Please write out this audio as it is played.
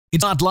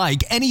It's not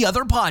like any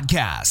other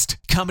podcast.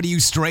 Coming to you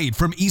straight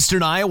from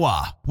Eastern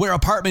Iowa, where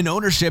apartment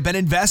ownership and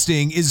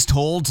investing is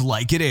told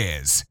like it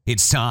is.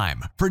 It's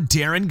time for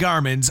Darin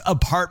Garman's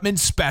Apartment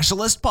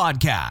Specialist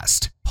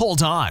Podcast.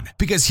 Hold on,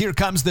 because here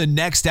comes the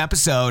next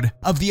episode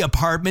of the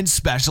Apartment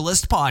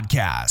Specialist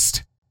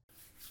Podcast.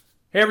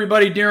 Hey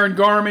everybody, Darin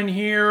Garman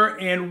here,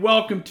 and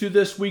welcome to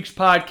this week's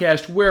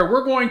podcast where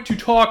we're going to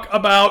talk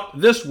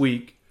about this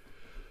week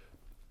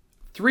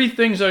 3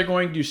 things that are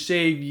going to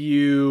save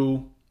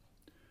you.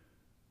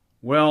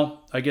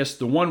 Well, I guess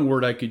the one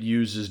word I could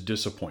use is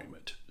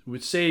disappointment. It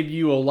would save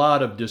you a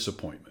lot of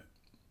disappointment.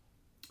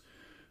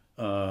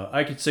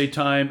 I could say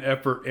time,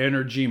 effort,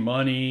 energy,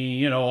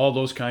 money, all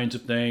those kinds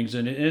of things.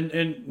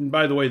 And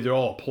by the way, they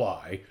all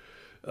apply.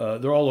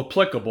 They're all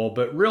applicable.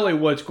 But really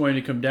what's going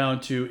to come down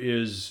to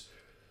is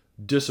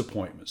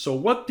disappointment. So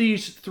what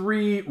these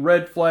 3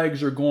 red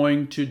flags are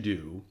going to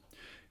do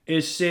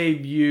is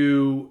save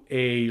you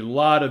a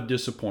lot of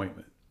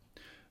disappointment.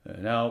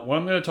 Now, what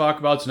I'm going to talk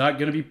about is not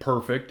going to be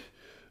perfect.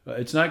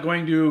 It's not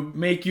going to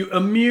make you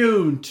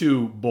immune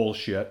to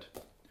bullshit.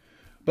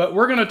 But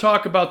we're going to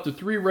talk about the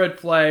 3 red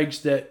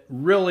flags that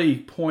really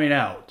point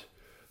out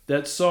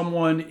that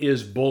someone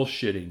is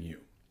bullshitting you.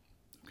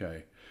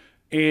 Okay?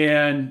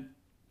 And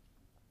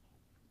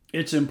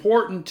it's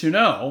important to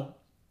know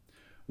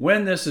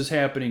when this is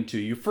happening to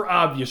you for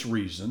obvious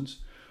reasons.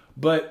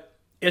 But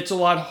it's a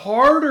lot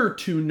harder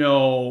to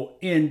know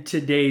in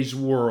today's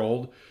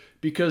world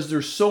because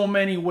there's so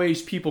many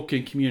ways people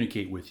can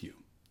communicate with you,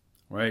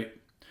 right?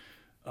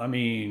 I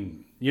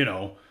mean,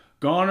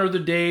 gone are the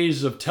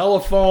days of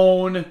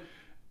telephone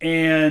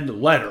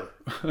and letter.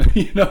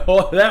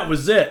 That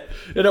was it.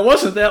 And it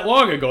wasn't that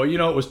long ago.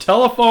 It was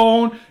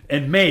telephone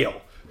and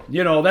mail.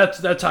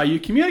 That's how you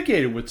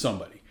communicated with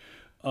somebody.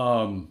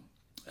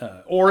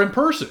 Or in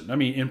person. I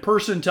mean, in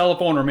person,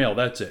 telephone, or mail,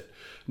 that's it.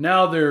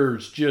 Now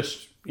there's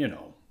just,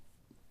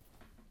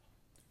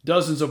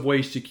 dozens of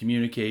ways to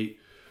communicate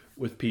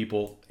with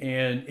people,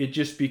 and it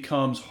just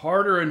becomes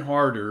harder and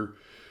harder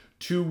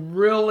to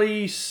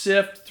really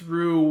sift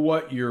through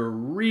what you're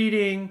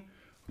reading,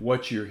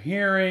 what you're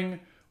hearing,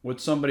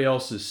 what somebody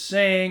else is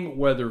saying,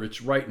 whether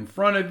it's right in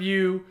front of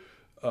you,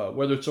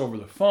 whether it's over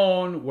the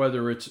phone,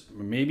 whether it's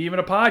maybe even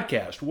a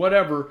podcast,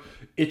 whatever.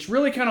 It's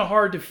really kind of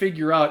hard to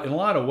figure out in a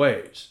lot of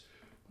ways,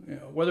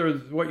 whether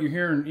what you're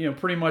hearing,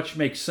 pretty much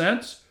makes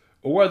sense,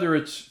 or whether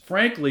it's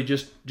frankly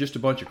just a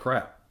bunch of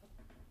crap.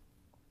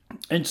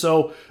 And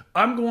so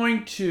I'm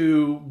going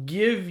to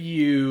give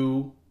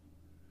you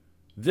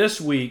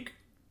this week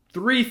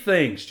 3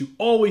 things to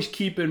always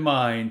keep in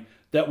mind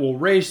that will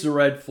raise the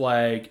red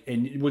flag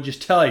and will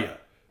just tell you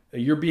that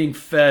you're being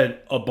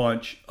fed a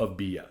bunch of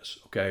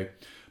BS, okay?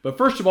 But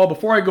first of all,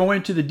 before I go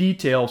into the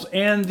details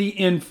and the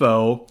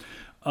info,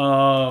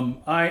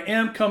 I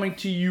am coming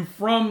to you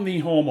from the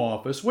home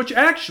office, which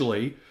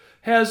actually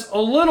has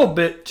a little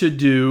bit to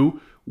do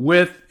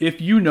with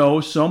if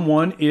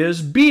someone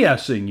is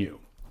BSing you.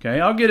 Okay,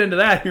 I'll get into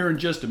that here in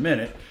just a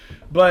minute.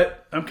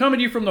 But I'm coming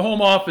to you from the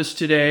home office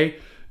today,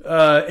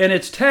 and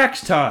it's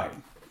tax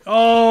time.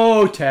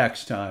 Oh,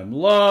 tax time.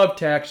 Love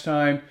tax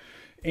time.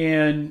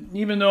 And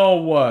even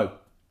though,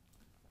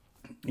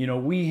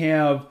 we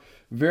have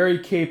very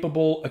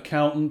capable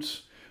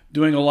accountants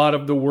doing a lot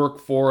of the work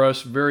for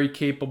us, very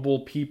capable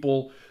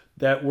people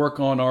that work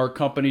on our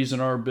companies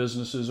and our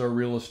businesses, our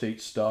real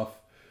estate stuff,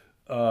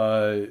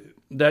 that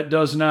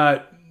does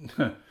not...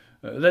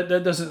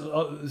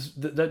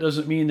 That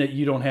doesn't mean that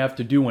you don't have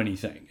to do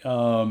anything.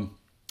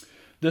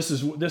 This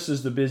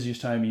is the busiest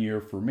time of year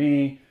for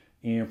me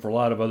and for a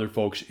lot of other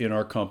folks in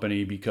our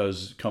company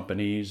because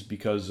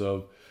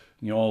of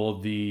all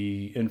of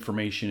the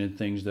information and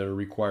things that are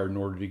required in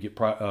order to get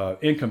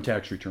income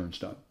tax returns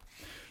done.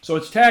 So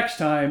it's tax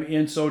time,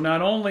 and so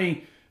not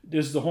only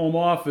is the home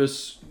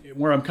office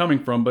where I'm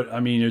coming from, but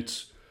I mean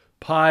it's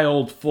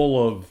piled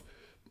full of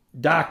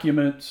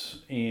documents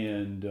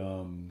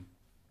and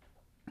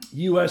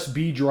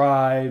USB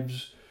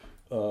drives.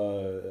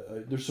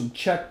 There's some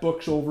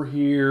checkbooks over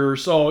here.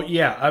 So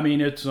yeah, I mean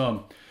it's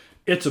a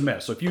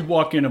mess. So if you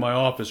walk into my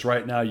office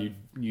right now,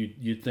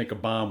 you'd think a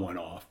bomb went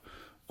off.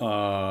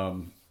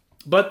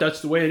 But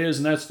that's the way it is,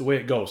 and that's the way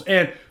it goes.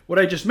 And what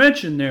I just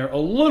mentioned there, a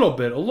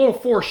little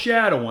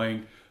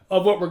foreshadowing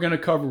of what we're going to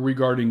cover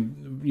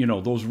regarding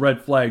those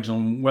red flags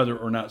on whether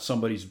or not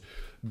somebody's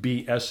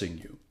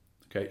BSing you.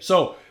 Okay,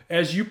 so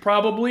as you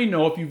probably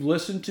know, if you've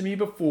listened to me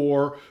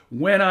before,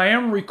 when I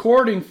am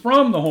recording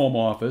from the home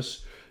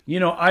office,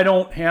 I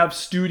don't have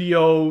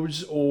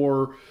studios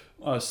or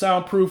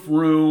soundproof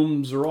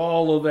rooms or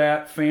all of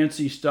that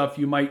fancy stuff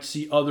you might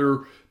see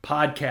other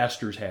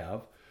podcasters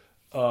have.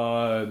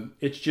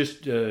 It's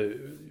just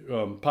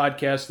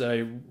podcasts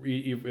that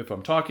if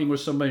I'm talking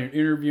with somebody and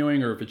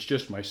interviewing, or if it's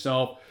just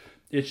myself,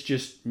 it's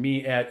just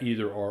me at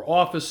either our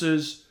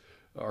offices,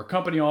 our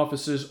company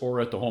offices, or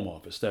at the home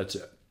office. That's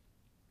it.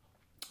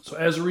 So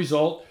as a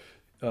result,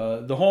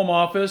 the home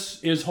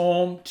office is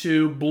home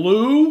to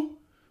Blue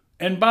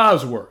and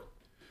Bosworth.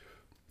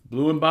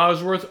 Blue and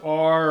Bosworth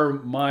are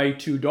my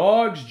 2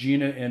 dogs,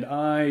 Gina and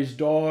I's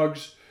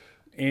dogs.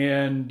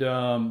 and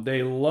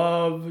they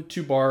love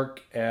to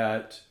bark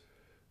at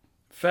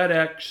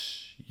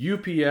FedEx,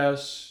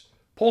 UPS,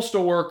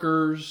 postal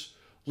workers,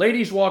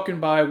 ladies walking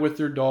by with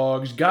their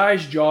dogs,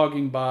 guys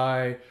jogging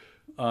by,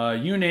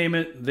 you name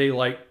it, they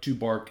like to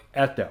bark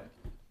at them.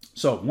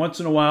 So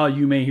once in a while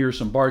you may hear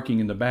some barking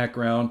in the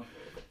background.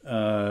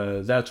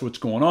 That's what's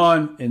going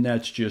on, and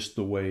that's just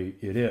the way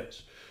it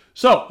is.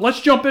 So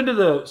let's jump into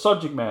the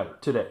subject matter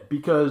today,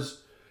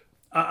 because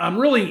I'm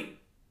really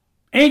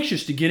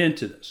anxious to get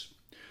into this.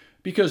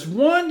 Because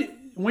when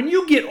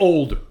you get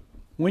older,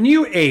 when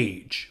you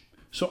age,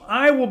 so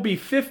I will be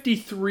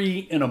 53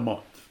 in a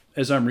month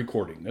as I'm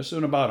recording this,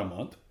 in about a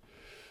month.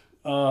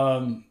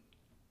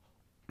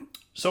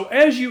 So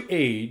as you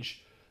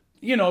age,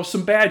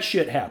 some bad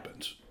shit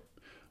happens.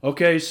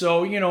 Okay,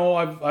 so,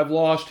 I've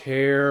lost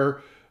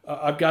hair.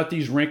 I've got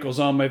these wrinkles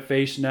on my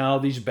face now.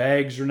 These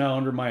bags are now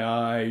under my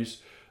eyes.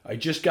 I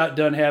just got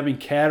done having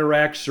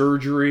cataract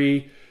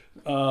surgery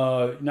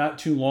not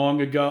too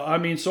long ago. I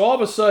mean, so all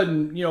of a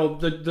sudden,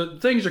 the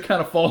things are kind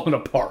of falling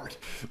apart.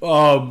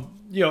 And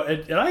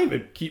I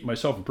even keep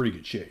myself in pretty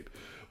good shape.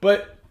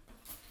 But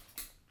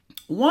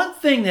one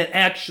thing that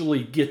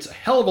actually gets a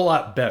hell of a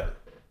lot better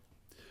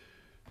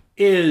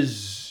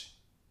is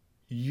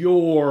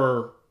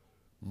your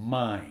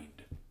mind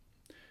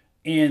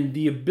and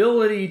the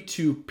ability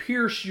to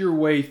pierce your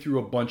way through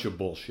a bunch of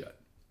bullshit,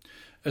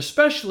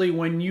 especially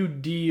when you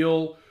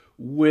deal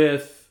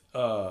with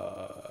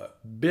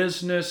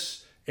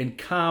business and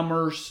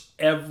commerce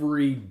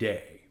every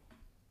day,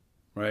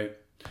 right?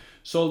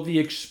 So the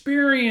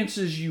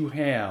experiences you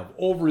have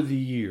over the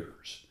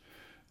years,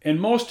 and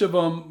most of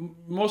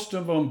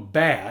them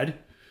bad,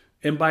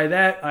 and by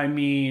that I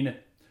mean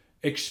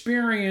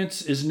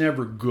experience is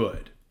never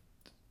good.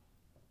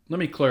 Let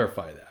me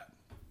clarify that.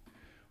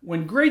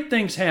 When great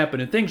things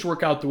happen and things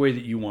work out the way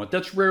that you want,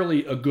 that's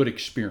rarely a good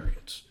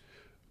experience.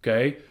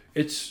 Okay?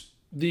 It's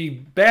the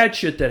bad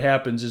shit that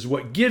happens is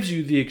what gives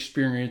you the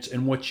experience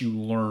and what you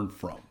learn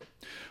from.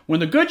 When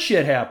the good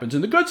shit happens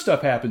and the good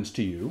stuff happens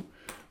to you,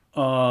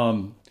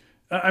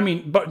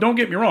 but don't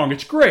get me wrong,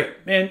 it's great.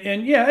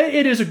 And yeah,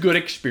 it is a good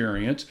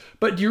experience,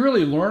 but do you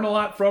really learn a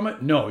lot from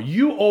it? No,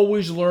 you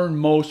always learn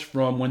most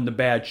from when the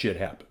bad shit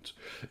happens.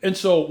 And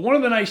so one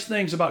of the nice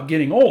things about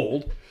getting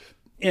old,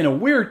 in a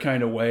weird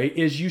kind of way,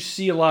 is you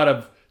see a lot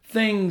of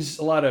things,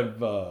 a lot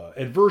of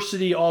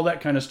adversity, all that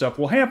kind of stuff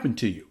will happen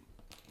to you,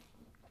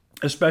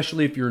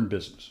 especially if you're in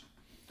business.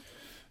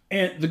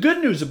 And the good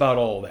news about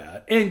all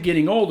that and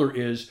getting older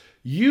is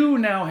you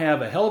now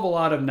have a hell of a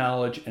lot of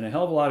knowledge and a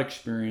hell of a lot of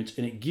experience,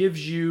 and it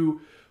gives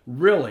you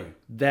really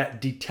that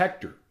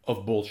detector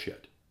of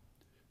bullshit.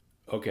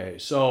 Okay,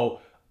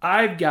 so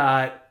I've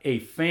got a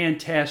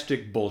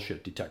fantastic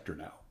bullshit detector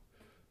now,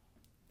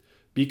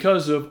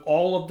 because of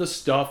all of the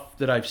stuff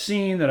that I've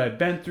seen, that I've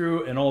been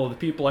through, and all of the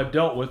people I've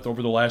dealt with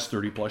over the last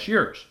 30 plus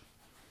years.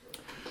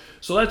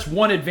 So that's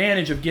one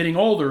advantage of getting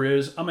older,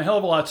 is I'm a hell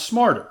of a lot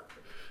smarter.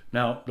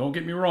 Now, don't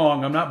get me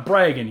wrong, I'm not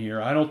bragging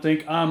here. I don't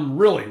think I'm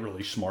really,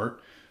 really smart.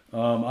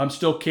 I'm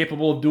still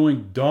capable of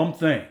doing dumb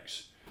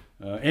things,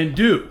 and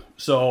do.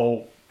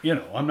 So,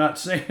 I'm not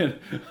saying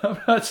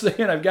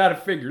I've got it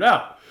figured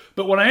out.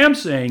 But what I am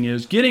saying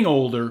is getting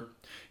older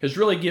has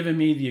really given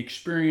me the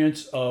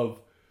experience of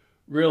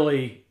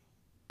really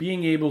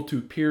being able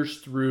to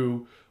pierce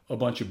through a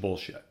bunch of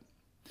bullshit.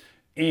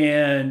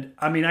 And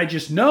I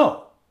just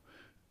know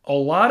a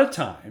lot of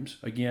times,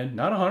 again,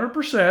 not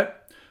 100%,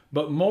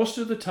 but most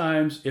of the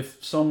times,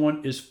 if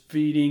someone is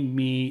feeding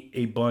me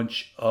a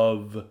bunch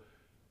of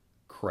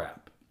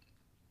crap.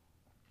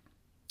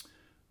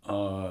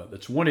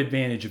 That's one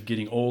advantage of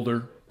getting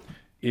older,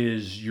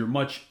 is you're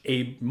much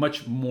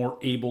more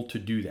able to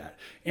do that.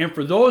 And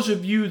for those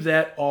of you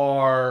that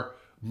are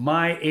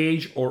my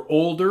age or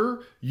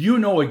older, you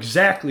know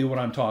exactly what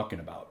I'm talking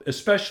about,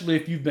 especially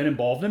if you've been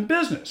involved in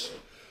business.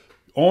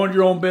 Owned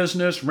your own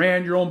business,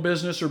 ran your own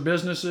business or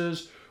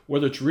businesses,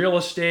 whether it's real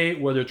estate,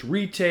 whether it's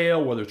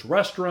retail, whether it's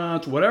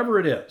restaurants, whatever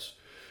it is,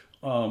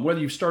 whether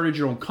you've started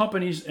your own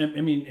companies,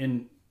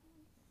 and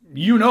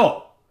you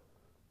know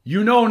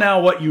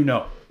now what you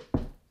know.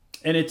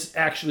 And it's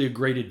actually a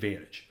great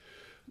advantage.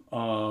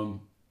 And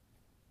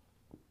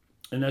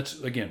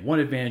that's, again, one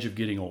advantage of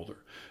getting older.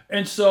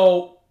 And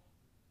so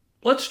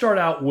let's start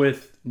out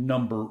with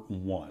number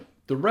one,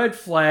 the red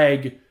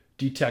flag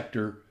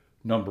detector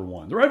number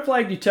one. The red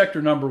flag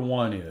detector number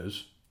one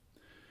is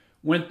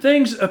when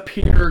things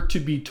appear to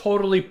be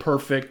totally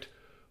perfect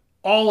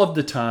all of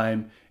the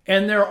time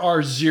and there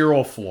are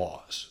zero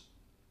flaws.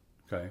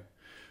 Okay?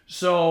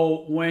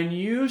 So when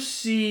you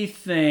see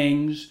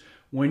things,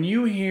 when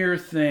you hear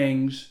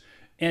things,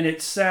 and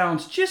it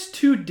sounds just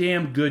too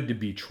damn good to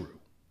be true,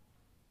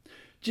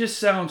 just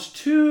sounds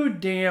too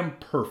damn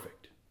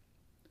perfect,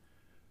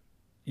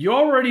 you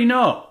already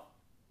know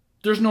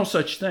there's no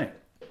such thing.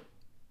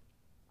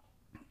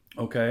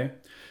 Okay?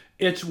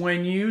 It's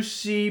when you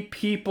see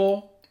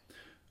people,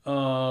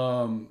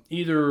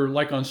 either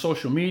like on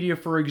social media,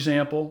 for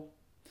example,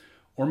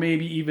 or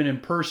maybe even in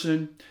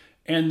person,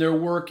 and they're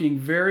working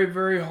very,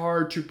 very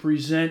hard to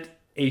present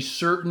a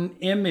certain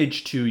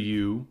image to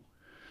you.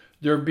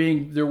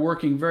 They're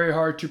working very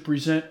hard to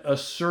present a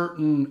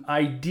certain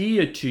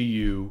idea to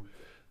you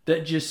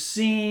that just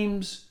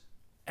seems,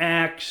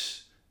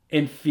 acts,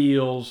 and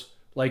feels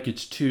like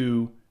it's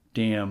too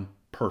damn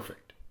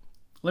perfect.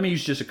 Let me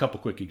use just a couple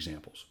quick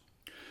examples.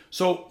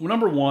 So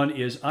number one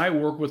is I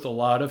work with a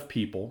lot of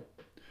people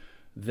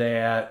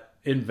that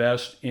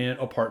invest in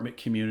apartment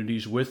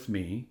communities with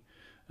me,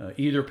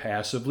 either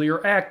passively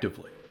or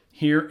actively,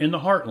 here in the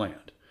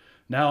Heartland.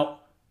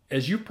 Now,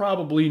 as you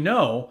probably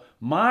know,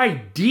 my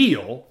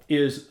deal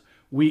is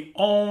we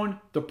own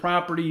the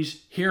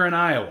properties here in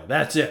Iowa.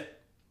 That's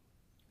it.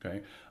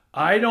 Okay.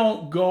 I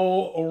don't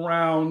go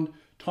around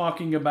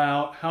talking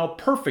about how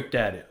perfect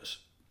that is.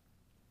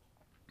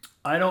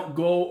 I don't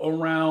go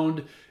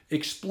around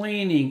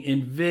explaining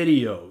in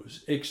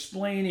videos,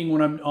 explaining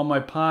when I'm on my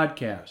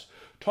podcast,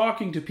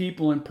 talking to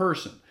people in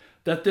person,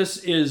 that this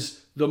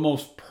is the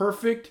most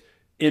perfect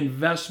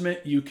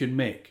investment you can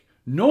make.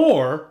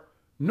 Nor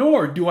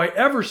do I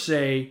ever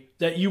say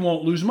that you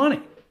won't lose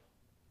money.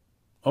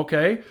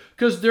 Okay?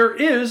 Because there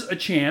is a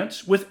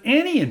chance with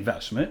any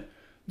investment,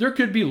 there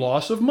could be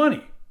loss of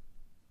money.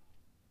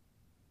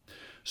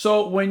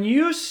 So when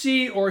you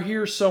see or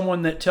hear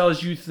someone that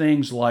tells you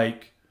things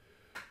like,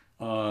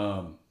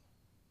 oh,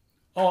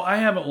 I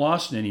haven't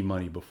lost any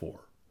money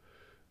before.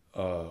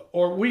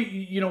 Or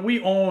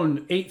we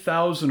own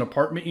 8,000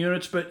 apartment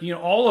units, but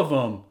all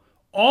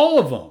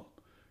of them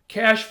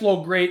cash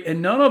flow great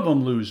and none of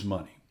them lose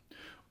money.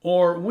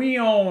 Or we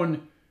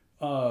own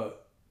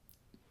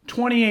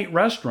 28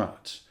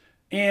 restaurants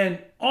and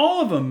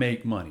all of them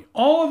make money.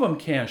 All of them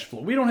cash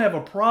flow. We don't have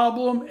a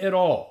problem at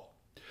all.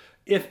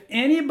 If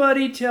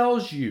anybody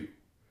tells you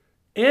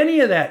any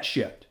of that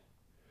shit,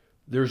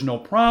 there's no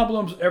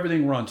problems,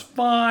 everything runs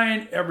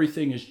fine,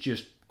 everything is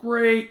just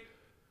great,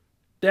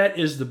 that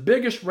is the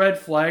biggest red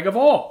flag of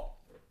all.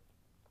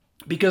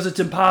 Because it's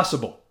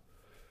impossible.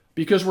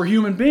 Because we're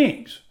human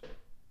beings.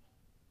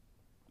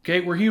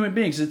 Okay, we're human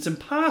beings. It's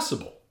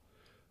impossible.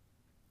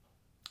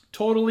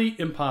 Totally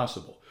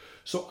impossible.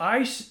 So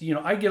I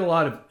get a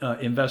lot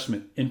of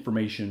investment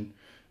information,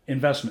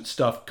 investment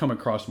stuff come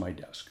across my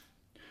desk.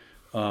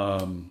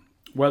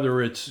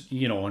 Whether it's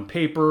on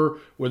paper,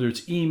 whether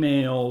it's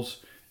emails,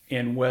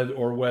 and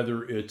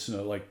whether it's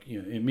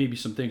maybe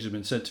some things have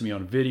been sent to me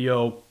on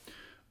video.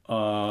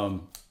 I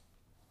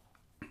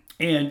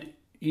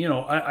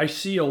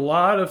see a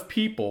lot of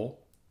people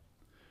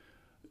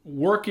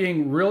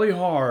working really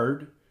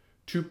hard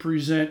to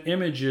present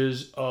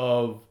images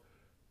of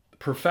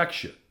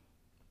perfection,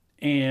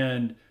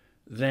 and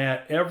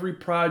that every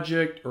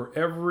project or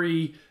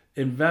every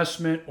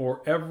investment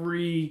or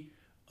every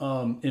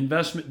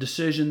investment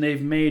decision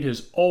they've made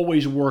has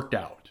always worked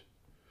out,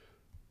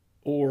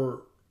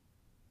 or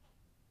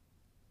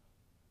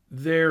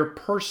their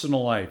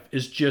personal life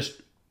is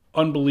just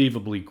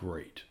unbelievably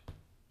great.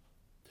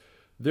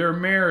 Their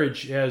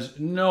marriage has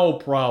no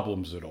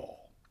problems at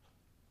all.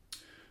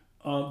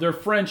 Their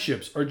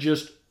friendships are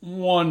just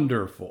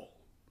wonderful.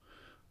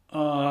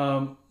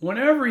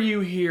 Whenever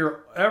you hear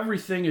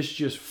everything is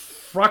just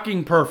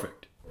fucking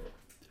perfect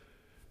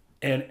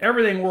and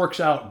everything works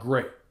out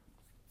great,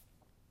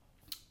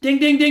 ding,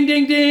 ding, ding,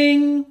 ding,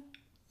 ding.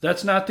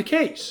 That's not the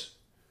case.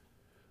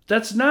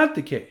 That's not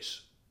the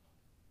case.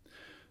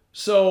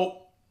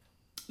 So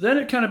then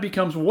it kind of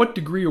becomes, what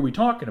degree are we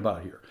talking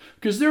about here?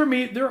 Because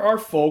there are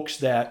folks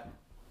that,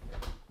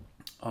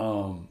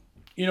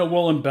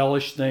 will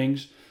embellish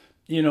things,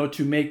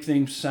 to make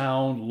things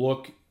sound a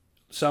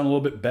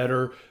little bit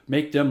better,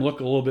 make them look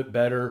a little bit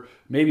better,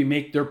 maybe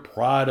make their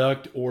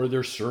product or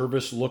their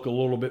service look a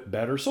little bit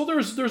better. So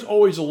there's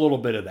always a little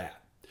bit of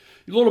that,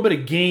 a little bit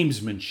of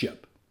gamesmanship,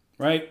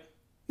 right?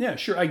 Yeah,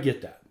 sure, I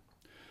get that.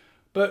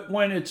 But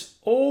when it's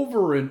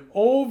over and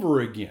over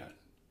again,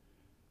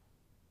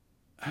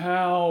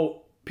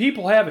 how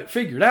people have it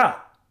figured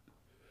out,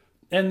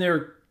 and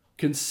they're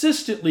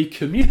consistently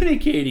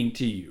communicating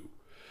to you,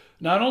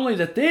 not only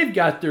that they've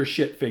got their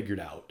shit figured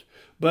out,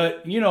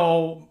 but,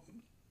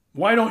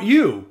 why don't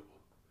you?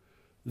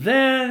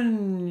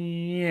 Then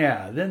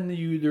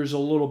there's a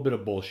little bit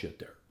of bullshit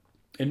there,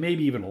 and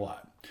maybe even a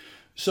lot.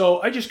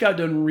 So I just got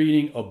done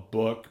reading a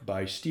book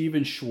by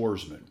Stephen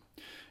Schwarzman.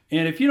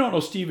 And if you don't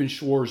know Stephen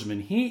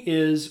Schwarzman, he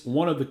is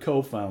one of the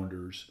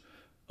co-founders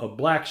of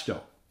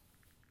Blackstone.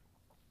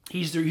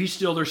 He's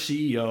still their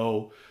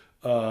CEO,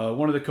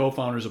 one of the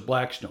co-founders of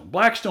Blackstone.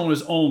 Blackstone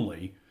is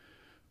only,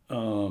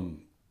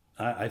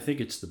 I think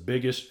it's the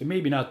biggest,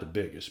 maybe not the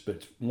biggest, but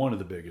it's one of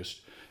the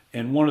biggest,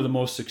 and one of the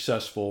most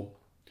successful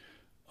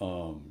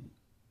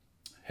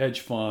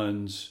hedge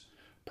funds,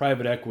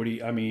 private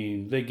equity. I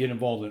mean, they get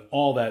involved in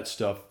all that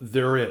stuff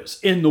there is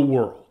in the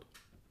world.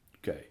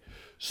 Okay,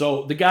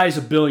 so the guy's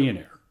a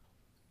billionaire.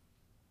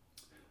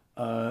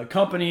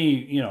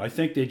 Company, I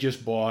think they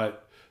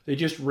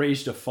just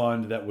raised a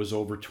fund that was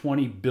over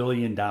 $20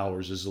 billion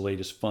is the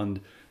latest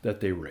fund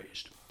that they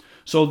raised.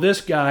 So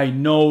this guy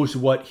knows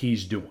what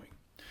he's doing.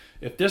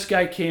 If this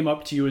guy came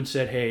up to you and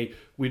said, hey,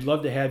 we'd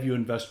love to have you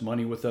invest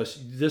money with us,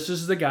 this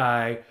is the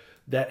guy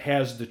that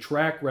has the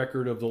track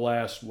record of the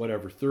last,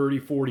 30,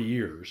 40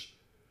 years,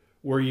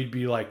 where you'd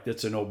be like,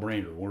 that's a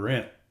no-brainer, we're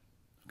in.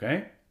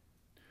 Okay?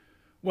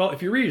 Well,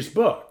 if you read his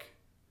book,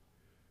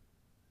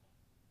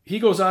 he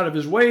goes out of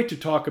his way to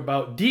talk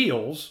about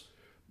deals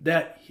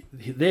that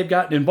they've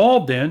gotten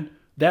involved in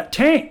that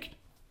tanked,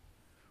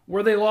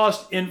 where they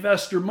lost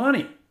investor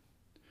money,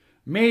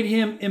 made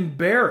him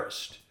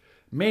embarrassed,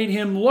 made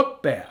him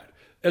look bad,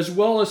 as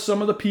well as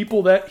some of the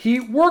people that he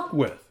worked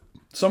with,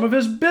 some of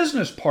his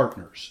business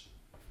partners.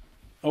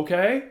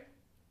 Okay?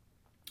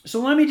 So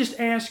let me just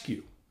ask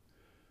you,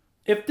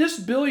 if this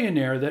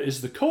billionaire that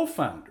is the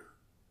co-founder,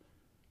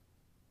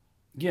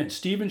 again,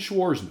 Steven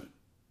Schwarzman,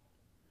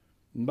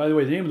 and by the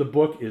way, the name of the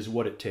book is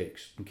What It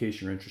Takes, in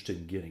case you're interested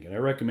in getting it. I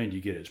recommend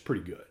you get it. It's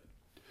pretty good.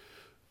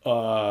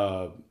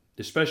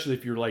 Especially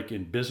if you're like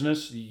in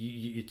business,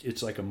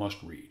 it's like a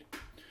must read.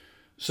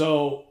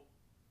 So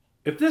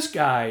if this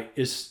guy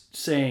is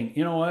saying,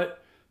 you know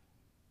what,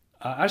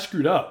 I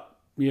screwed up,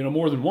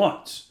 more than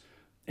once.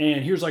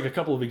 And here's like a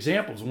couple of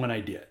examples when I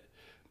did.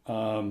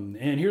 And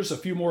here's a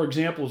few more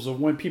examples of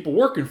when people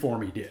working for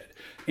me did.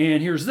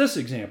 And here's this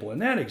example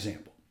and that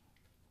example.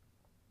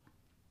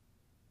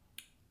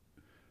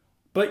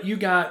 But you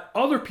got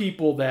other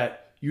people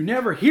that you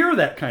never hear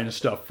that kind of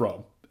stuff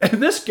from.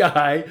 And this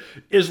guy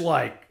is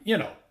like,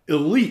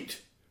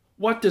 elite.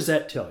 What does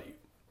that tell you?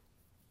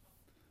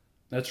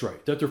 That's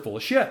right, that they're full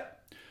of shit.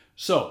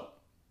 So,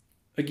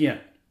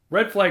 again,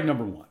 red flag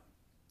number one.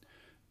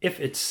 If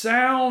it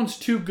sounds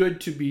too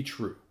good to be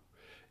true,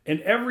 and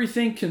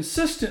everything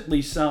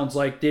consistently sounds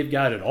like they've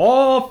got it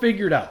all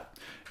figured out,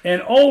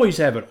 and always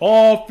have it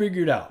all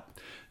figured out,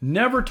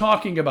 never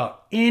talking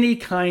about any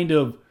kind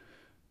of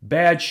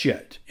bad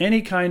shit,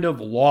 any kind of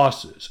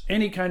losses,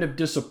 any kind of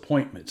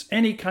disappointments,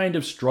 any kind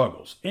of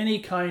struggles, any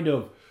kind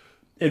of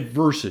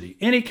adversity,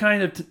 any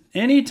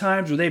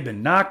times where they've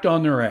been knocked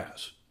on their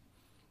ass,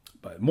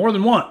 but more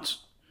than once.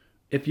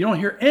 If you don't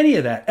hear any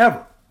of that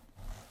ever,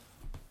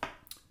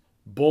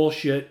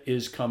 bullshit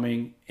is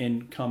coming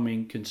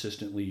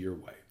consistently your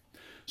way.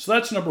 So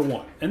that's number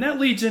one. And that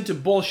leads into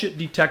bullshit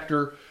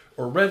detector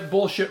or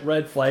bullshit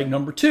red flag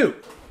number two.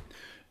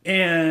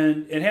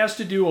 And it has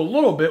to do a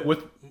little bit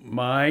with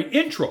my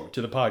intro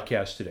to the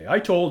podcast today. I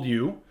told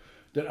you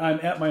that I'm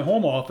at my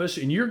home office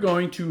and you're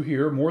going to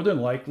hear more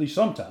than likely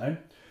sometime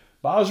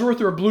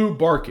Bosworth or Blue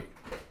barking.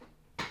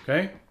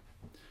 Okay?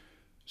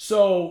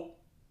 So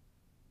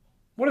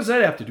what does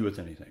that have to do with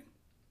anything?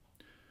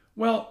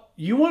 Well,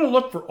 you want to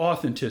look for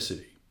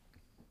authenticity.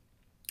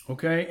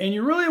 Okay? And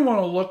you really want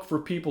to look for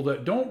people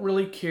that don't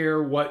really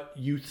care what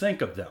you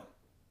think of them.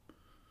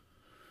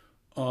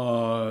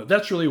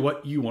 That's really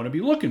what you want to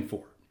be looking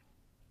for.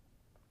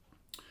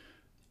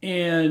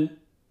 And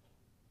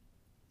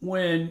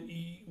when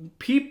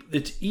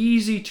it's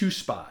easy to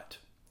spot,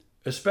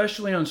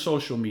 especially on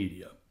social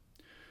media,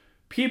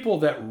 people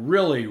that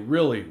really,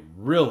 really,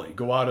 really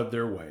go out of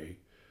their way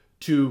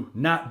to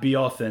not be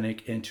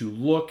authentic and to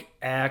look,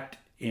 act,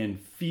 and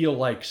feel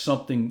like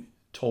something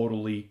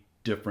totally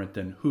different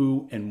than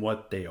who and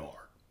what they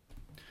are.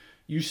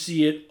 You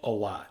see it a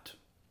lot.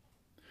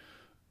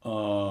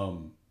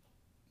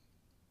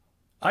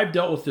 I've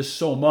dealt with this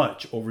so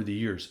much over the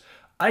years.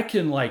 I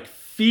can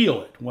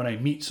feel it when I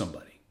meet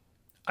somebody.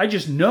 I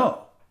just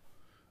know.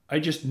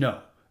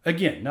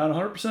 Again, not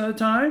 100% of the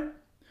time,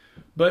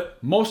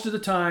 but most of the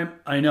time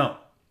I know.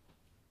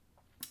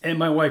 And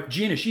my wife,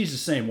 Gina, she's the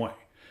same way.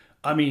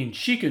 I mean,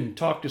 she can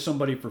talk to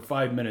somebody for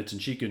 5 minutes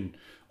and she can,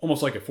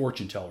 almost like a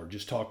fortune teller,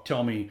 just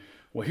tell me,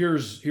 well,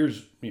 here's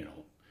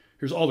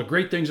all the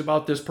great things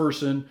about this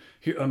person.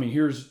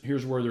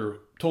 Here's where they're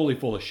totally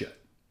full of shit.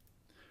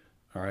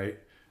 All right.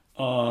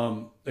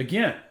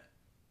 Again,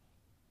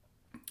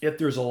 if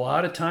there's a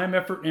lot of time,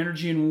 effort,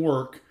 energy, and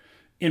work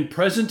in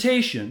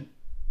presentation,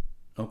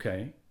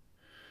 okay,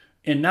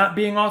 and not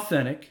being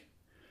authentic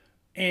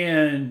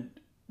and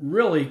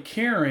really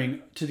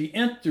caring to the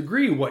nth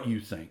degree what you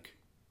think,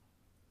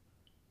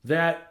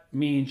 that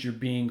means you're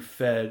being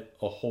fed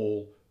a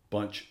whole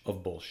bunch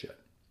of bullshit.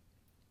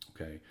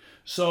 Okay.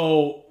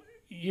 So,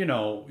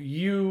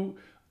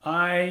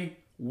 I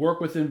work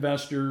with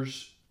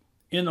investors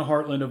in the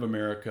heartland of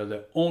America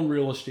that own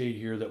real estate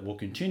here, that will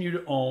continue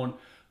to own,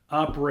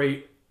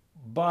 operate,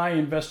 buy,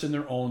 invest in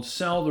their own,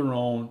 sell their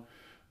own.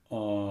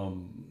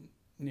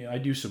 I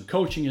do some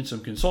coaching and some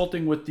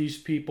consulting with these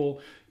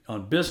people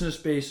on business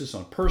basis,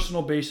 on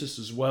personal basis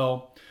as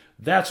well.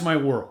 That's my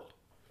world.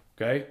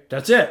 Okay.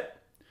 That's it.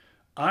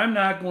 I'm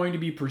not going to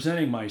be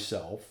presenting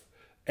myself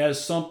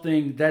as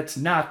something that's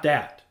not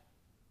that.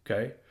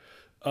 Okay.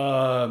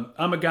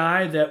 I'm a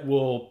guy that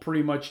will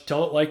pretty much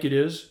tell it like it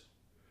is.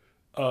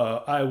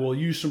 I will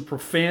use some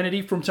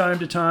profanity from time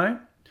to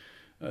time,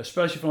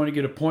 especially if I want to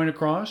get a point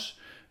across.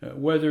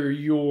 Whether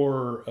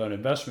you're an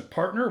investment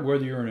partner,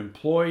 whether you're an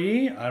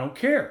employee, I don't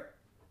care.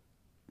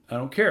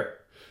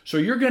 So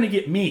you're going to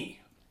get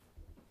me,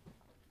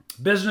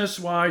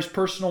 business-wise,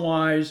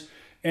 personal-wise,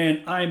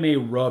 and I may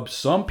rub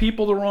some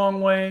people the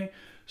wrong way.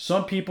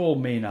 Some people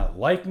may not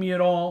like me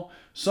at all.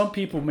 Some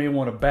people may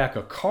want to back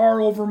a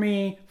car over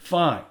me.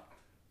 Fine.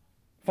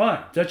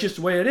 Fine. That's just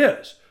the way it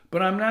is.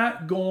 But I'm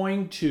not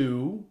going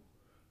to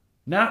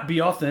not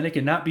be authentic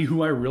and not be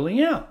who I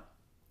really am.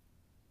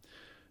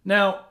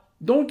 Now,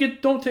 don't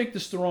take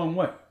this the wrong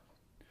way.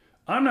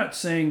 I'm not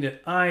saying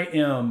that I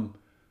am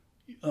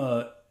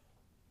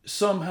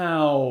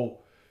somehow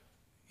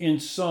in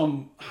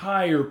some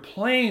higher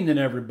plane than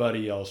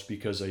everybody else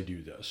because I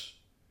do this,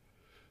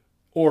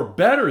 or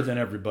better than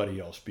everybody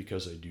else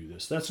because I do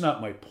this. That's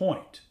not my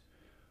point.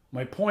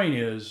 My point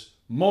is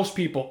most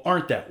people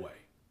aren't that way.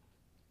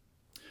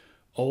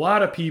 A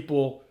lot of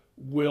people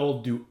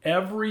will do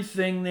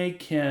everything they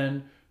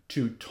can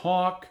to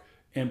talk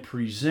and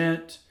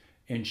present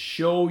and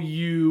show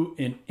you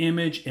an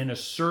image and a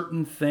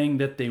certain thing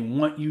that they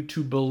want you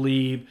to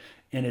believe,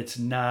 and it's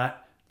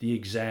not the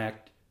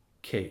exact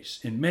case.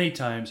 And many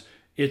times,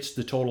 it's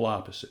the total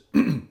opposite.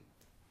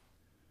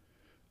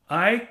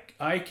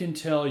 I can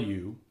tell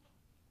you,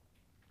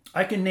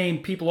 I can name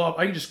people off.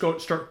 I can just go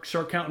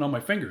start counting on my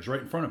fingers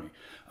right in front of me.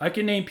 I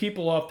can name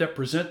people off that have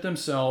presented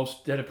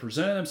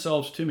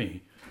themselves to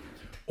me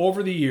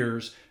over the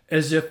years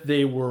as if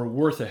they were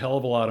worth a hell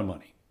of a lot of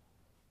money.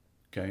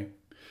 Okay?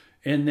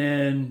 And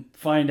then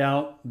find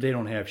out they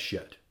don't have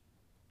shit.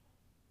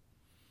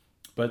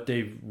 But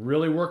they've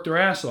really worked their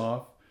ass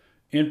off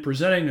in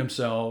presenting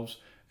themselves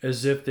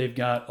as if they've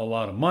got a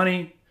lot of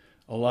money,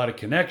 a lot of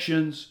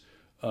connections,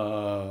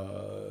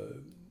 a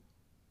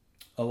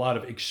lot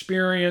of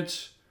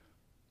experience,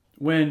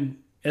 when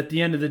at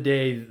the end of the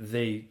day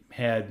they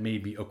had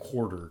maybe a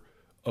quarter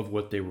of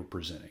what they were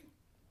presenting.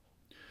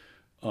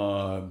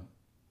 Kind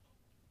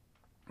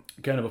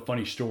of a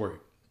funny story.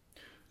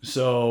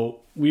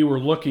 So we were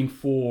looking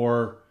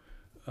for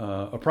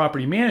a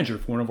property manager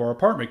for one of our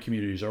apartment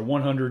communities, our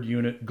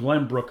 100-unit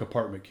Glenbrook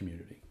apartment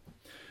community.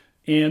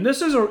 And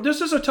this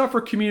is a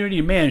tougher community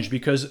to manage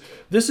because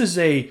this is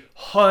a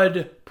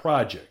HUD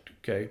project,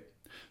 okay?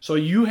 So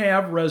you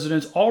have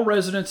residents, all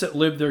residents that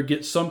live there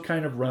get some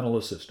kind of rental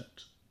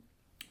assistance,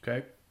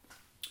 okay?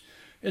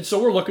 And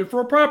so we're looking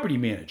for a property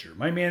manager.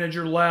 My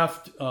manager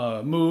left,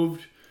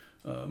 moved,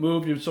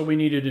 and so we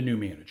needed a new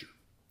manager.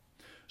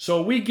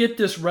 So we get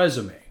this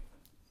resume.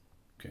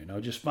 Okay, now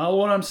just follow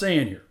what I'm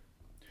saying here.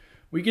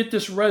 We get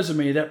this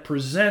resume that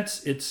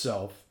presents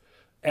itself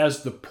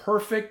as the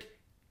perfect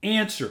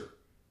answer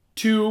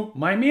to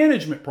my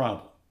management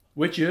problem,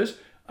 which is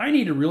I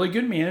need a really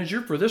good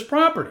manager for this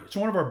property. It's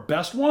one of our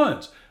best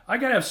ones. I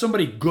got to have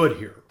somebody good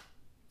here.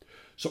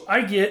 So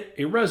I get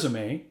a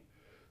resume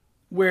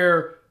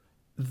where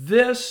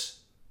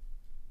this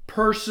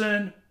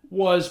person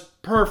was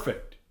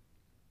perfect,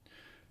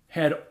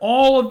 had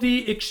all of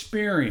the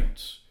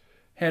experience,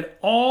 had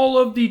all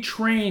of the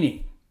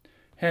training,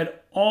 had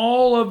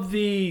all of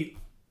the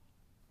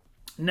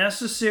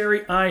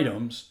necessary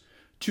items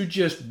to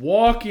just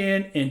walk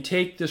in and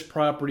take this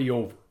property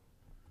over.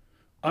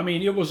 I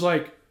mean, it was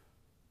like,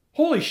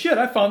 holy shit,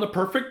 I found the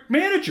perfect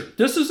manager.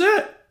 This is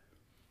it.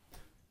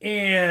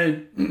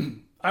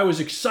 And I was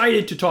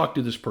excited to talk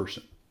to this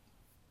person.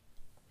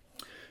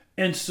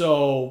 And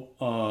so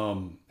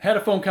had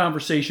a phone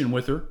conversation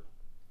with her.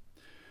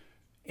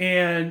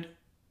 And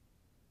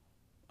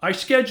I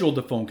scheduled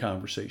the phone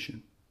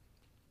conversation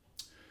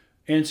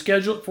and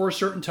scheduled it for a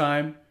certain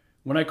time.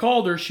 When I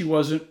called her, she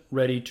wasn't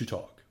ready to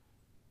talk.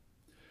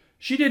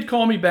 She did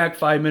call me back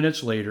 5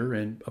 minutes later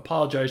and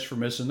apologized for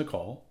missing the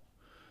call.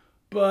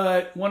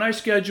 But when I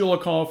schedule a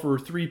call for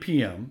 3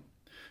 p.m.,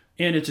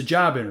 and it's a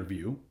job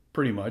interview,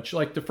 pretty much,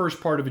 like the first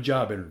part of a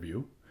job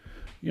interview,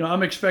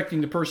 I'm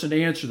expecting the person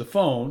to answer the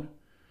phone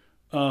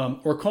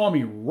or call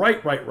me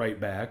right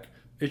back.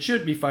 It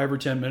should be 5 or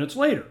 10 minutes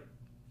later.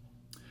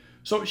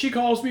 So she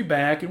calls me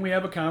back and we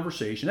have a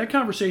conversation. That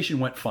conversation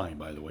went fine,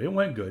 by the way. It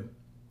went good.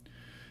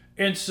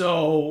 And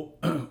so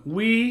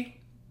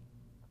we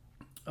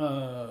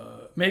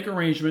make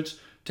arrangements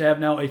to have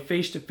now a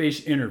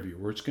face-to-face interview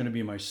where it's going to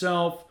be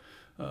myself,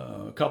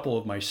 a couple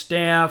of my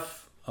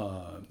staff,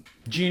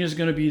 Gina's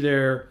going to be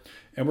there,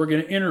 and we're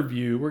going to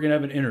interview. We're going to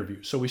have an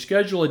interview. So we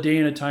schedule a day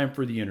and a time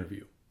for the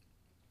interview.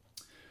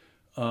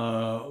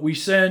 We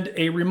send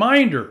a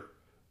reminder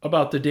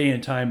about the day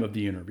and time of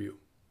the interview.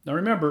 Now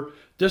remember,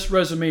 this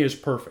resume is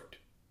perfect.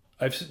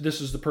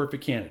 This is the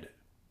perfect candidate.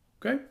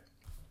 Okay?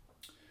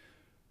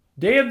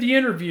 Day of the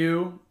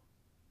interview,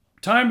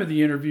 time of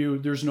the interview,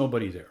 there's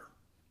nobody there.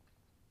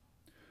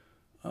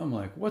 I'm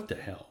like, what the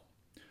hell?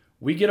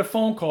 We get a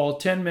phone call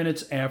 10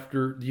 minutes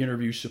after the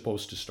interview's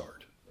supposed to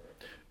start.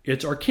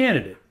 It's our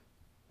candidate.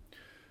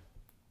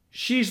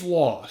 She's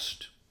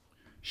lost.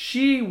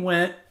 She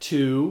went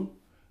to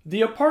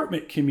the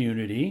apartment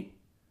community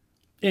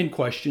in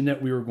question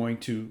that we were going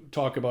to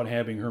talk about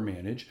having her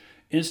manage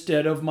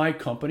instead of my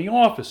company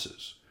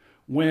offices.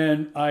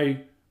 When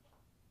I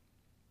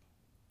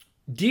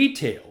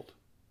detailed,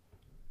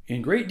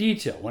 in great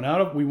detail,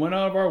 we went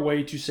out of our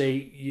way to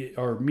say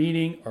our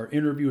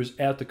interview is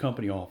at the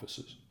company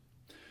offices.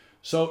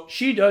 So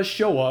she does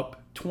show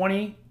up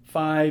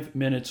 25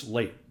 minutes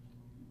late.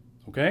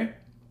 Okay?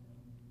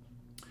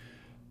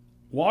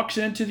 Walks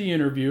into the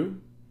interview,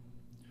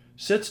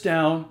 sits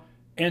down,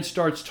 and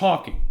starts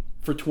talking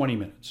for 20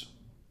 minutes.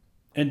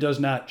 and does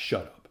not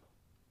shut up.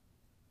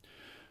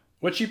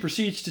 What she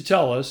proceeds to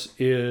tell us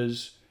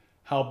is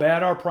how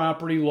bad our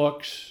property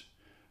looks,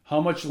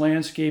 how much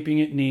landscaping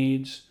it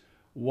needs,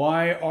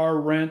 why our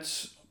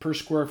rents per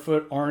square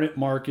foot aren't at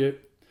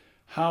market,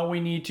 how we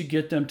need to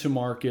get them to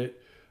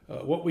market,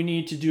 what we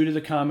need to do to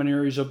the common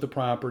areas of the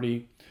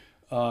property.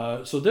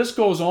 So this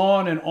goes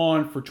on and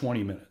on for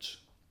 20 minutes.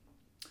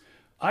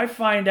 I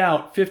find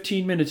out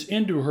 15 minutes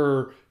into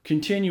her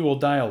continual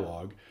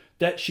dialogue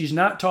that she's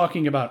not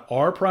talking about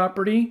our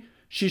property,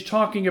 she's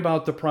talking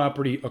about the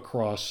property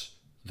across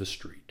the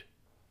street.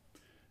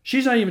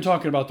 She's not even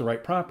talking about the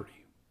right property.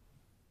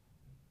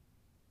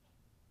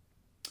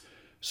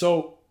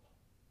 So,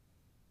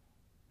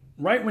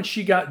 right when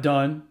she got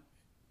done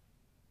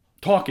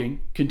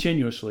talking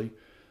continuously,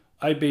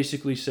 I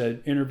basically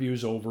said,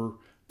 interview's over.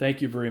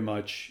 Thank you very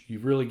much.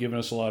 You've really given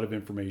us a lot of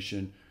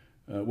information.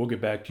 We'll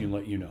get back to you and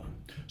let you know.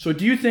 So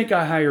do you think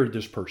I hired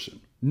this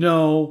person?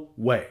 No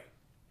way.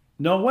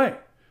 No way.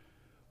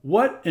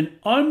 What an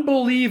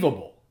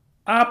unbelievable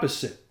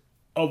opposite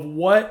of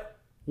what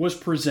was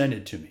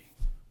presented to me.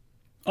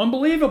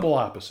 Unbelievable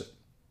opposite.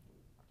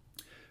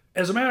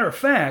 As a matter of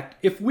fact,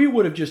 if we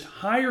would have just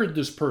hired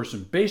this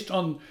person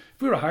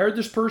if we would have hired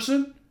this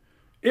person,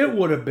 it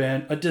would have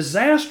been a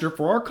disaster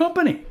for our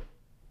company.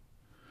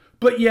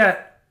 But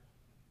yet,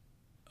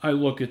 I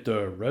look at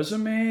the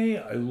resume,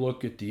 I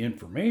look at the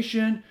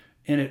information,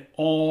 and it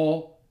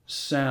all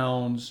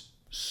sounds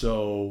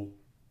so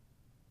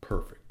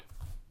perfect,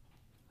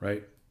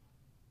 right?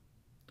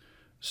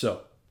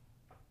 So,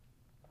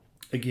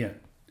 again,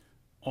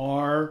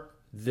 are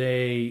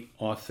they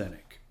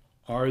authentic?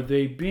 Are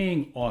they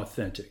being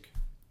authentic?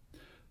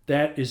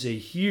 That is a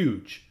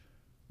huge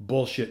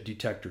bullshit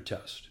detector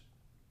test.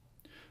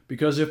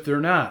 Because if they're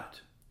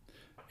not,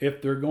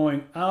 if they're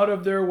going out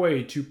of their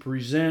way to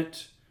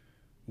present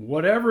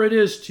whatever it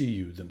is to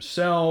you,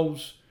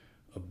 themselves,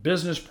 a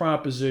business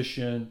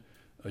proposition,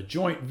 a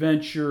joint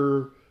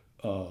venture,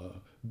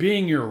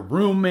 being your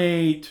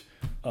roommate,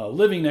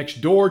 living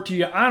next door to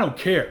you, I don't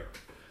care.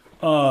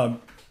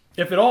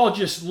 If it all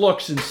just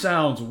looks and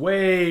sounds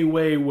way,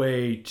 way,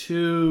 way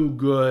too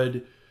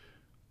good,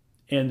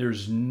 and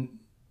there's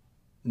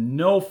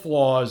no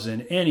flaws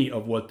in any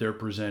of what they're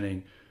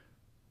presenting,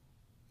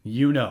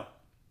 you know,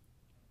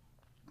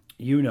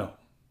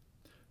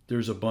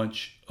 there's a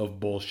bunch of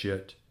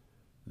bullshit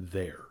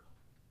there.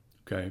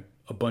 Okay?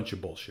 A bunch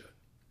of bullshit.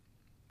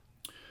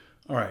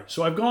 All right,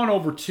 so I've gone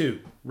over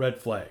 2 red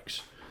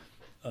flags.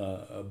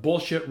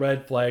 Bullshit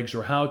red flags,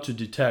 or how to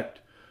detect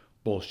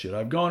bullshit.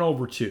 I've gone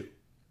over 2.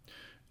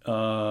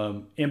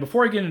 And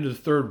before I get into the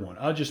third one,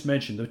 I'll just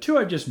mention the 2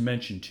 I just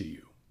mentioned to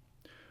you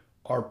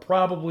are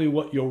probably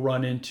what you'll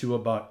run into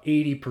about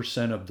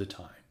 80% of the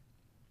time.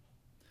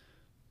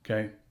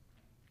 Okay?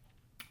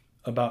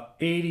 About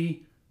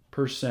 80%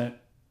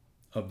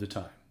 of the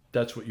time.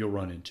 That's what you'll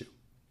run into.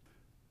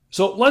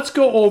 So let's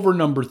go over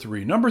number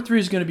 3. Number 3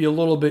 is going to be a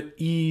little bit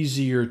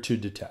easier to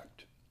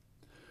detect.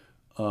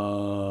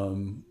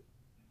 Not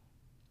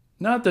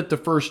that the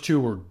first 2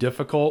 were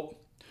difficult,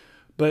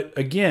 but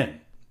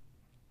again,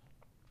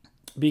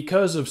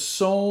 because of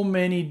so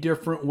many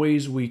different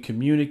ways we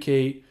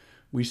communicate,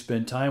 we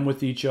spend time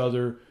with each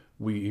other,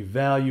 we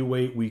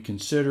evaluate, we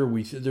consider,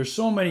 there's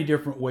so many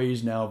different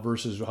ways now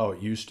versus how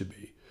it used to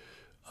be.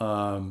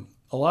 A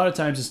lot of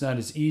times it's not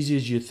as easy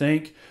as you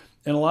think,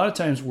 and a lot of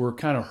times we're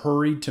kind of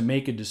hurried to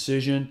make a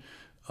decision,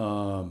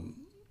 and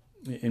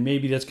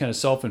maybe that's kind of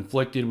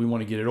self-inflicted. We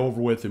want to get it over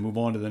with and move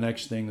on to the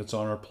next thing that's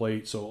on our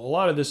plate. So a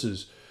lot of this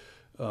is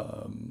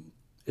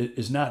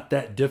not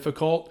that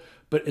difficult,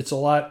 but it's a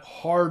lot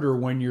harder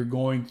when you're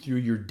going through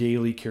your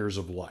daily cares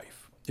of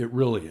life. It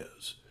really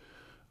is.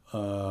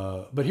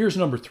 But here's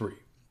number 3.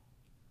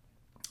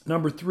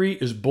 Number 3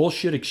 is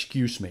bullshit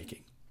excuse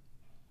making.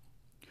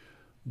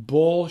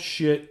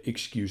 Bullshit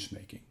excuse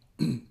making.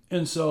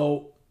 And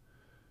so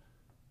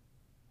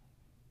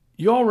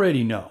you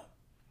already know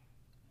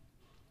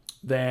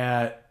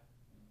that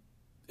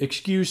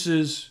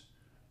excuses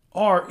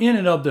are in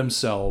and of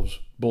themselves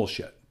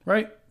bullshit,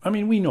 right? I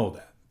mean, we know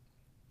that.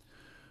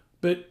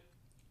 But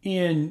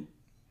in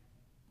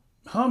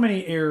how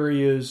many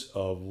areas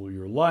of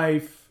your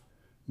life,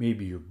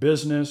 maybe your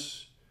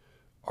business,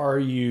 are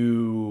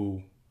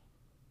you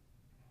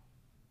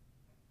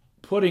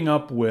putting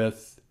up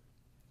with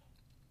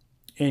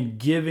and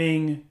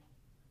giving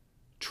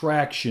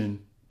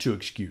traction to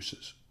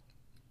excuses?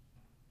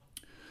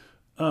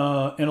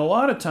 And a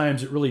lot of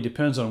times it really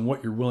depends on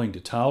what you're willing to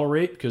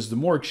tolerate, because the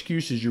more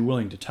excuses you're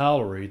willing to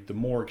tolerate, the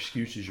more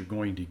excuses you're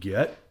going to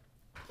get.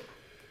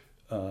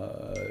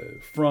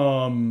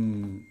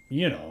 From,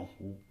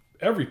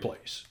 every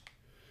place.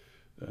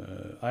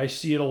 I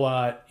see it a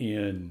lot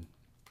in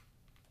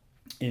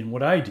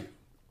what I do.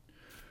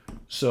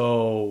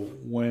 So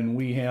when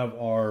we have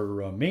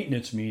our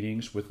maintenance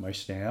meetings with my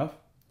staff,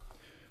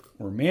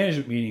 or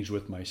management meetings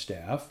with my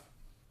staff,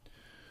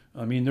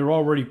 I mean, they're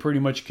already pretty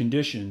much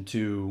conditioned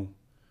to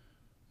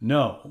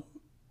know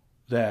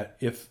that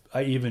if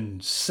I even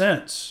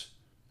sense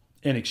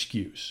an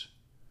excuse,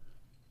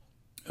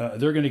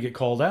 they're going to get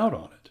called out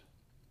on it.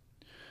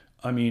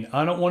 I mean,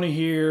 I don't want to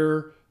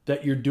hear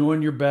that you're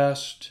doing your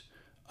best.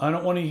 I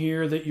don't want to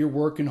hear that you're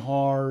working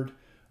hard.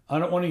 I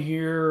don't want to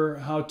hear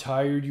how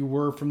tired you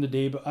were from the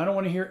day, but I don't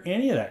want to hear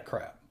any of that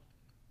crap.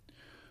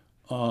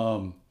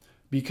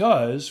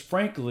 Because,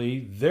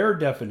 frankly, their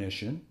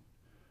definition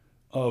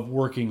of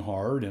working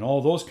hard and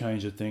all those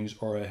kinds of things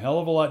are a hell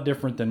of a lot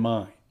different than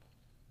mine.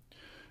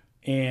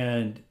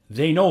 And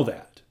they know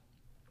that.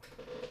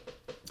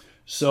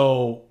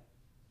 So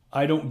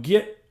I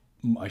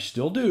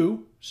still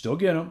get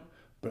them,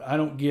 but I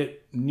don't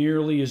get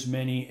nearly as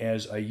many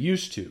as I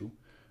used to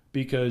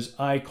because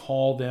I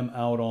call them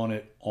out on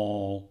it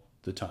all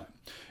the time.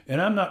 And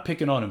I'm not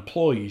picking on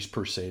employees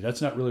per se.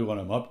 That's not really what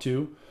I'm up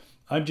to.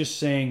 I'm just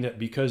saying that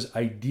because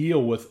I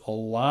deal with a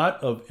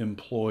lot of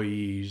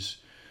employees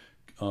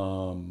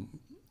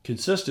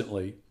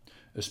consistently,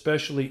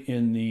 especially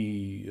in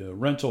the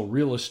rental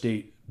real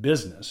estate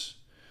business,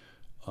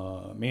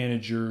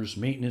 managers,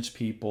 maintenance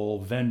people,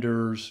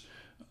 vendors.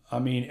 I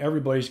mean,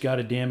 everybody's got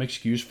a damn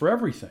excuse for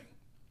everything.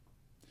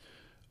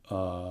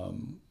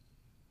 From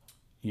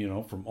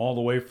all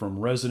the way from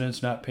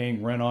residents not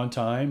paying rent on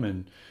time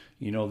and,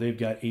 they've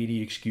got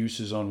 80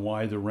 excuses on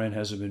why the rent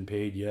hasn't been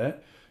paid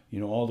yet,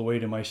 all the way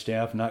to my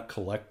staff not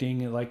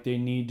collecting like they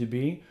need to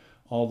be,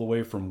 all the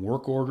way from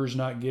work orders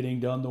not getting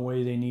done the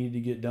way they need to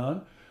get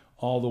done,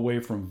 all the way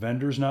from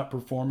vendors not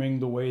performing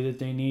the way that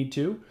they need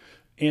to.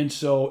 And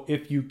so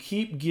if you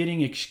keep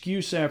getting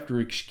excuse after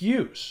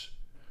excuse,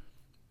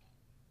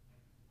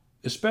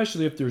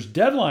 especially if there's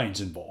deadlines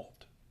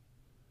involved,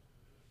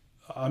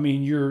 I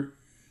mean,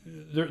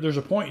 there's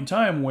a point in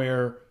time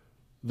where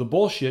the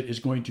bullshit is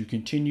going to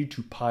continue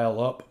to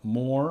pile up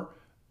more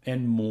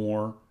and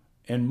more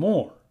and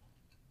more.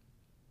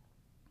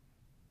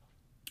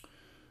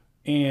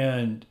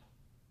 And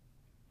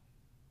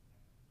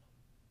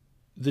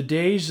the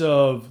days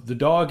of the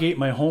dog ate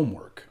my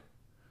homework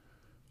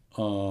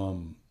are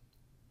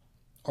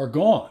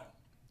gone.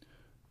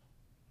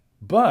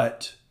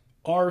 But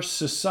our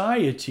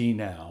society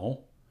now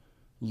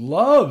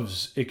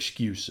loves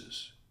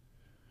excuses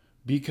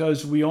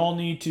because we all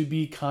need to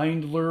be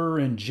kinder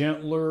and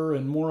gentler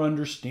and more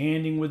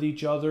understanding with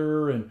each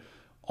other and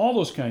all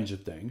those kinds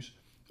of things,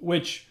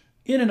 which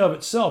in and of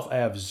itself I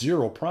have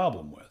zero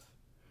problem with.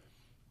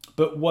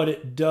 But what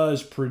it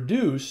does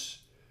produce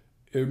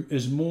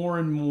is more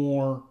and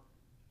more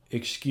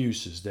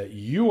excuses that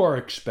you are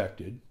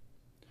expected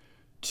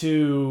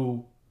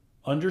to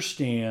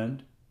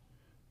understand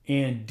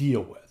and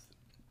deal with.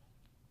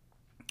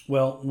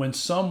 Well, when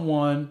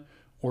someone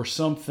or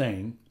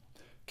something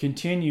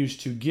continues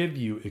to give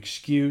you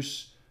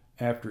excuse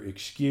after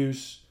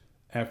excuse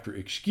after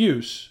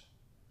excuse,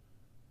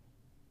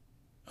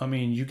 I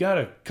mean, you got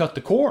to cut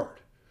the cord.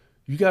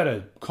 You got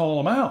to call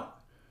them out.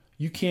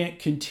 You can't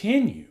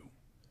continue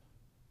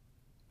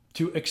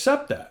to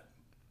accept that.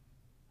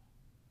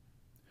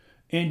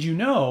 And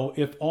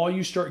if all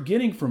you start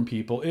getting from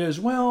people is,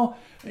 well,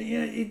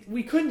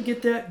 we couldn't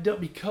get that done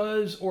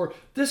because, or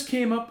this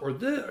came up, or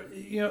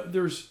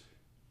this,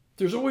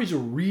 there's always a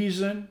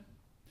reason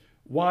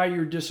why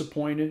you're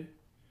disappointed,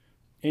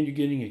 and you're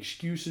getting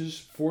excuses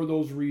for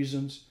those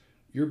reasons.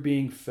 You're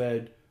being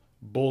fed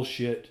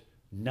bullshit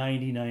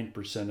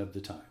 99% of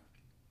the time.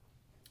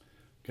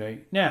 Okay?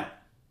 Now,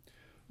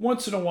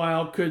 once in a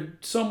while, could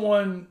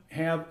someone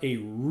have a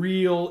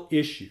real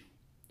issue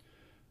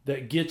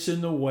that gets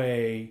in the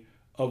way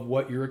of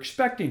what you're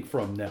expecting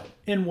from them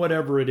in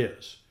whatever it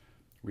is?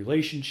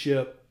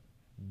 Relationship,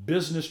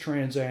 business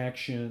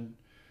transaction,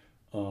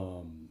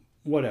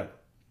 whatever.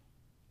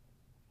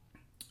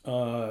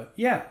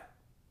 Yeah,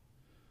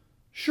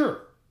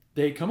 sure,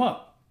 they come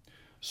up.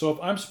 So if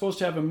I'm supposed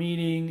to have a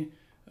meeting,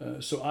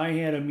 so I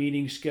had a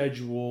meeting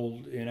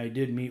scheduled and I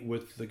did meet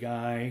with the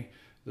guy,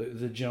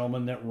 the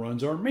gentleman that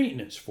runs our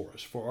maintenance for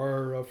us, for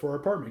our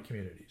apartment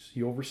communities.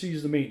 He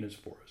oversees the maintenance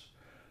for us.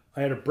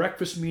 I had a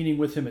breakfast meeting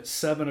with him at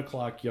 7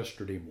 o'clock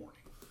yesterday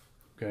morning.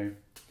 Okay.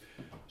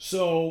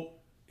 So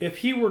if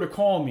he were to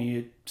call me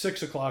at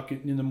 6 o'clock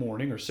in the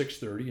morning or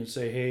 6:30 and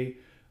say, hey,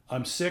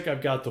 I'm sick,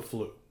 I've got the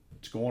flu,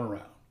 it's going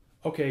around.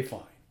 Okay,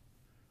 fine.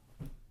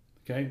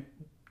 Okay,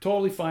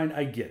 totally fine,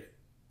 I get it.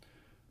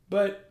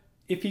 But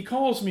if he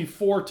calls me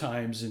 4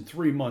 times in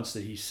 3 months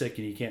that he's sick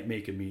and he can't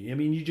make a meeting, I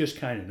mean, you just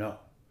kind of know.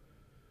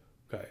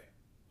 Okay,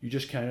 you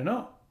just kind of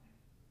know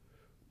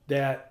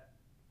that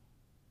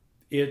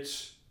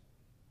it's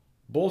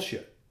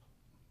bullshit.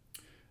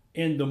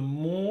 And the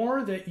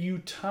more that you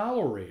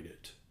tolerate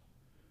it,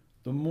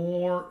 the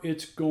more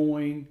it's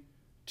going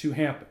to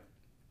happen.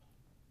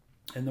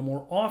 And the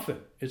more often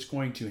it's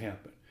going to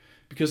happen.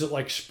 Because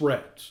it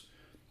spreads.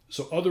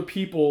 So other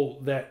people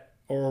that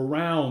are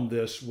around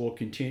this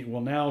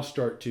will now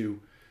start to,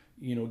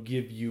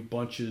 give you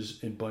bunches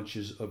and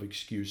bunches of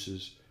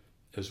excuses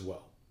as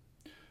well.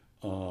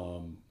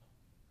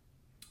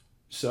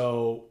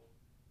 So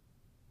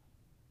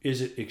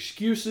is it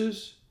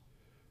excuses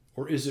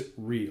or is it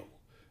real?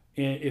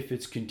 And if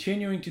it's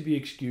continuing to be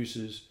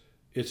excuses,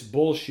 it's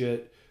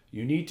bullshit.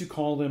 You need to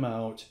call them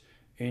out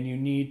and you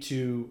need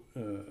to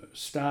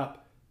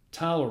stop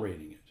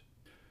tolerating it.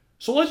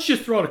 So let's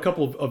just throw out a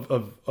couple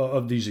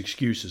of these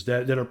excuses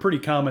that are pretty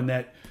common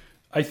that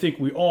I think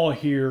we all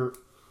hear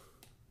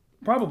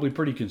probably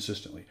pretty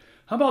consistently.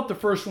 How about the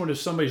first one? If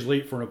somebody's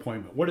late for an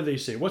appointment, what do they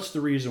say? What's the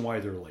reason why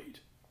they're late?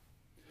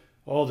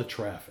 Oh, the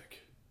traffic.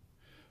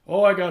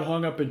 Oh, I got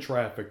hung up in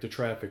traffic. The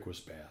traffic was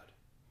bad.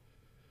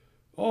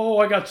 Oh,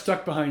 I got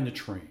stuck behind the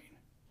train.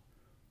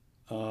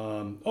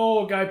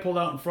 Oh, a guy pulled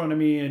out in front of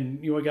me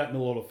and I got in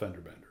a little fender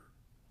bender.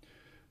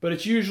 But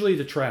it's usually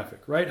the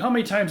traffic, right? How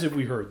many times have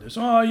we heard this?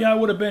 Oh, yeah, I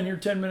would have been here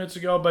 10 minutes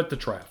ago, but the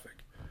traffic.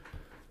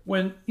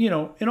 When,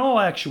 in all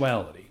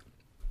actuality,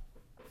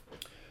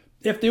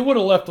 if they would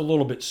have left a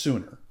little bit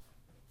sooner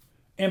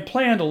and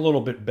planned a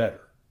little bit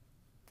better,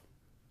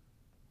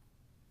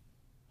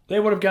 they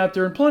would have got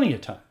there in plenty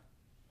of time.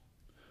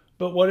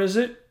 But what is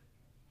it?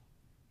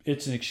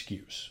 It's an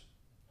excuse,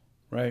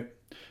 right?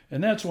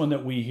 And that's one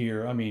that we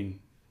hear. I mean,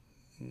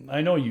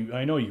 I know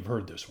you've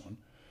heard this one.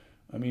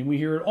 I mean, we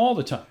hear it all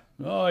the time.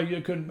 Oh, you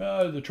couldn't,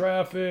 the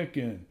traffic,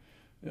 and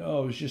it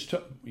was just,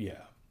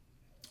 yeah.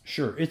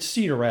 Sure, it's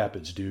Cedar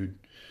Rapids, dude.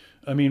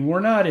 I mean,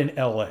 we're not in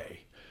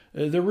L.A.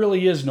 There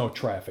really is no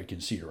traffic in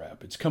Cedar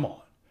Rapids. Come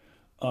on.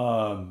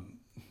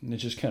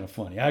 It's just kind of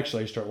funny.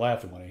 Actually, I start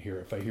laughing when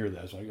if I hear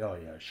that. It's like, oh,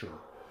 yeah,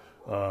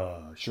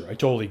 sure. Sure, I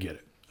totally get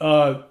it.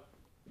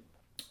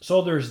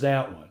 So there's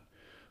that one.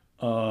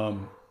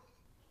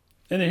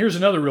 And then here's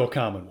another real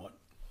common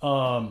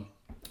one.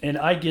 And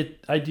I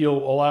deal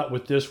a lot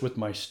with this with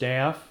my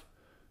staff,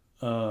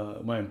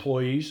 my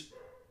employees.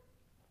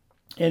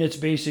 And it's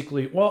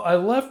basically, well, I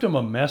left them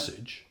a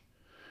message,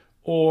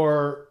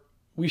 or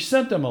we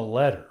sent them a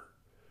letter,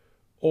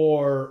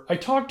 or I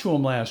talked to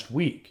them last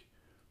week.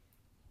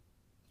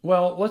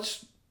 Well,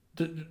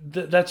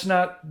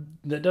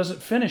 that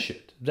doesn't finish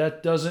it.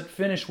 That doesn't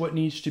finish what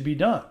needs to be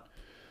done.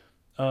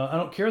 I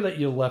don't care that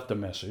you left a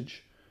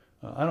message.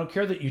 I don't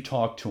care that you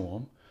talked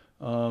to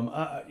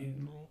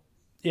them.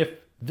 If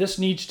this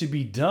needs to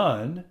be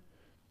done,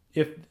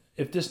 if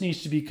this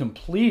needs to be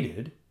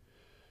completed,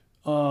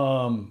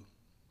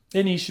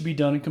 it needs to be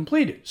done and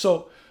completed.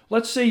 So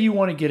let's say you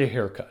want to get a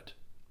haircut.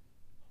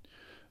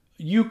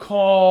 You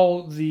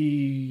call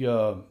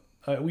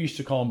we used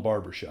to call them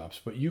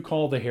barbershops, but you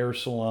call the hair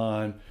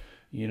salon.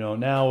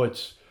 Now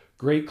it's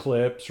Great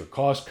Clips or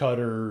Cost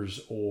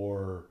Cutters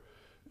or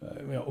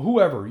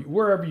wherever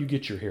you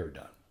get your hair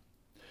done.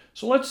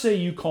 So let's say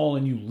you call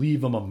and you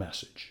leave them a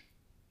message.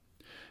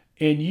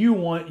 And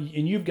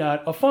you've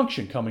got a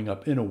function coming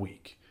up in a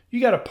week. You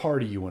got a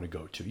party you want to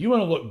go to. You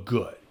want to look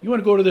good. You want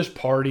to go to this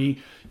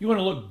party. You want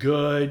to look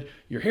good.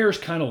 Your hair's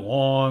kind of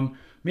long.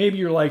 Maybe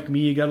you're like me.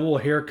 You got a little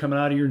hair coming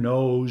out of your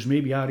nose,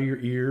 maybe out of your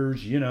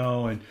ears,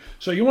 and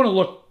so you want to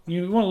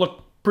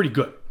look pretty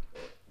good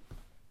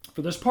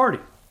for this party.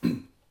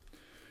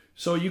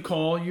 So you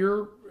call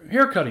your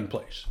haircutting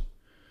place.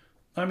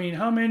 I mean,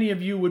 how many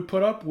of you would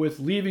put up with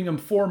leaving them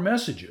 4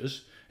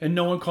 messages and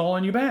no one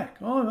calling you back?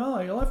 Oh, well,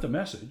 I left a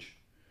message.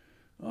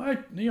 I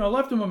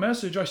left them a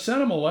message. I sent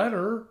them a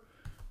letter.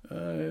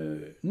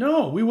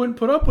 No, we wouldn't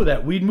put up with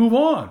that. We'd move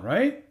on,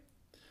 right?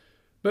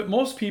 But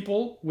most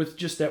people, with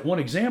just that one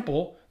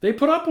example, they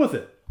put up with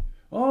it.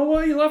 Oh,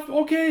 well, you left.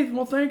 Okay,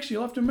 well, thanks. You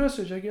left a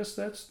message. I guess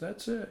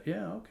that's it.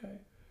 Yeah, okay.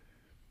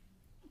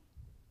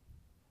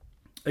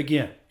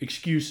 Again,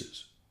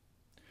 excuses.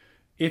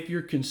 If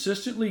you're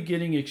consistently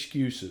getting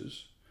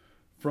excuses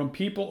from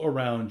people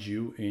around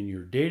you in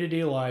your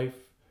day-to-day life,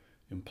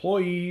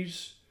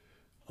 employees,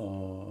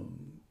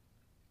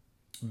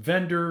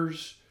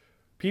 vendors,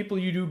 people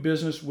you do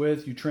business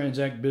with, you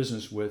transact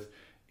business with,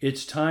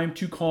 it's time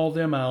to call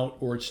them out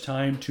or it's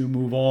time to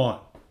move on.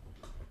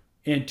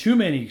 And too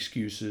many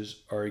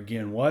excuses are,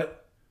 again,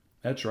 what?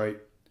 That's right,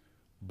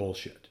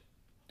 bullshit.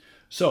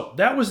 So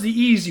that was the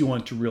easy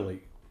one to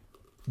really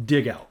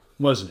dig out,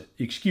 wasn't it?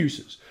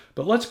 Excuses.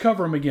 But let's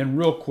cover them again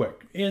real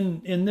quick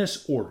in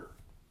this order.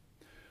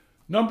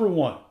 Number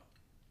 1,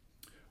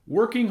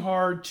 working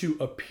hard to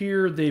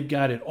appear they've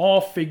got it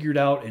all figured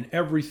out and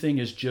everything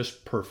is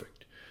just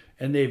perfect.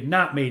 And they've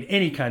not made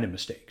any kind of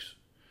mistakes.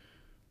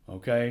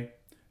 Okay?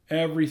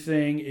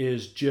 Everything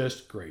is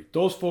just great.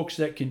 Those folks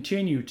that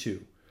continue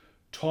to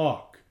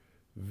talk,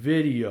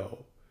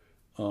 video,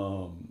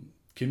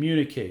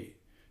 communicate,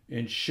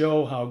 and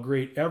show how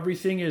great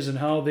everything is and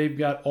how they've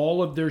got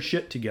all of their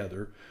shit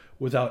together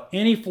without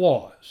any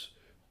flaws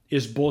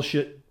is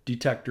bullshit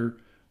detector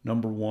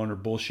number 1 or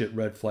bullshit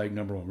red flag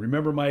number 1.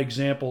 Remember my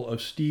example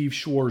of Steve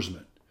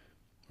Schwarzman,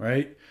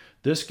 right?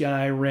 This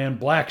guy ran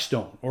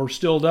Blackstone, or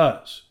still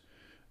does,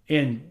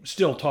 and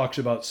still talks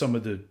about some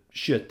of the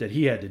shit that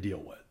he had to deal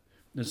with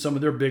and some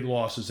of their big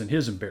losses and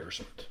his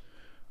embarrassment.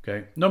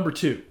 Okay. Number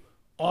 2,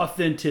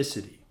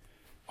 authenticity.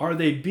 Are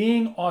they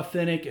being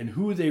authentic in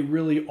who they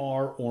really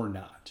are or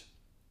not?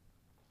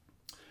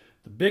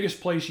 The biggest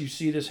place you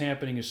see this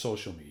happening is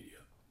social media,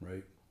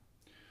 right?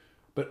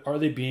 But are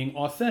they being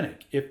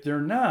authentic? If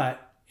they're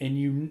not,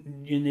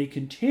 and they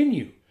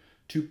continue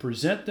to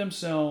present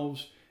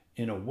themselves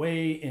in a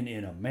way and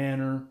in a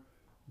manner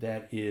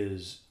that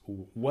is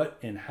what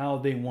and how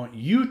they want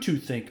you to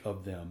think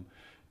of them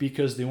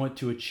because they want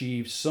to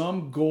achieve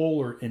some goal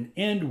or an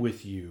end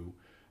with you,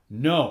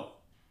 no,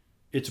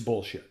 it's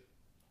bullshit.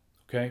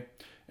 Okay?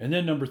 And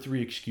then number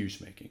 3,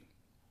 excuse making.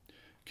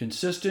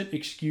 Consistent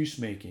excuse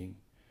making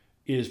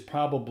is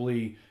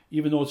probably,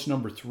 even though it's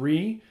number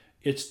 3,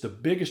 it's the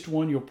biggest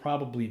one you'll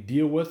probably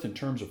deal with in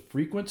terms of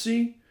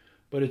frequency,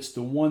 but it's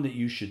the one that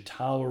you should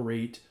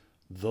tolerate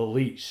the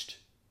least.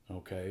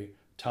 Okay?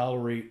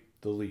 Tolerate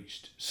the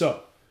least.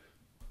 So,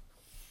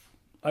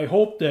 I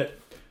hope that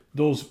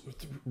those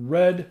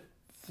red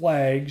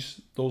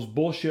flags, those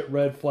bullshit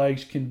red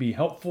flags can be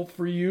helpful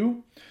for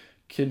you,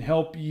 can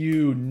help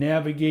you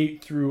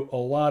navigate through a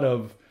lot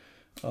of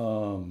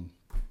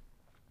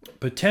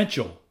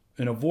potential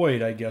and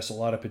avoid, I guess, a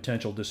lot of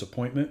potential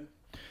disappointment.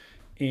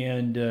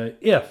 And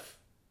if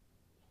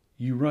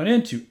you run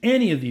into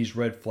any of these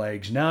red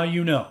flags, now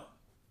you know.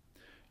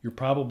 You're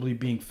probably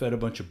being fed a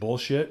bunch of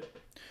bullshit,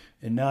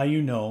 and now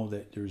you know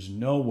that there's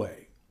no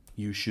way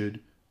you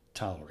should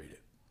tolerate it.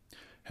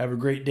 Have a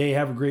great day,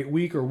 have a great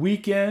week or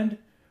weekend.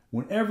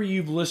 Whenever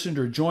you've listened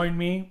or joined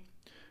me,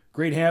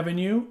 great having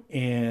you,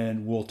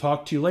 and we'll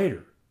talk to you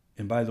later.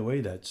 And by the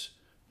way, that's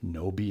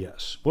no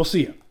BS. We'll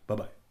see you.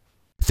 Bye-bye.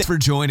 Thanks for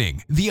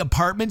joining the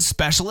Apartment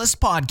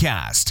Specialist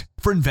Podcast.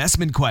 For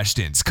investment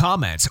questions,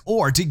 comments,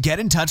 or to get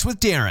in touch with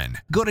Darin,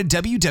 go to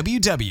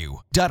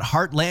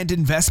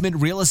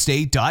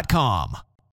www.heartlandinvestmentrealestate.com.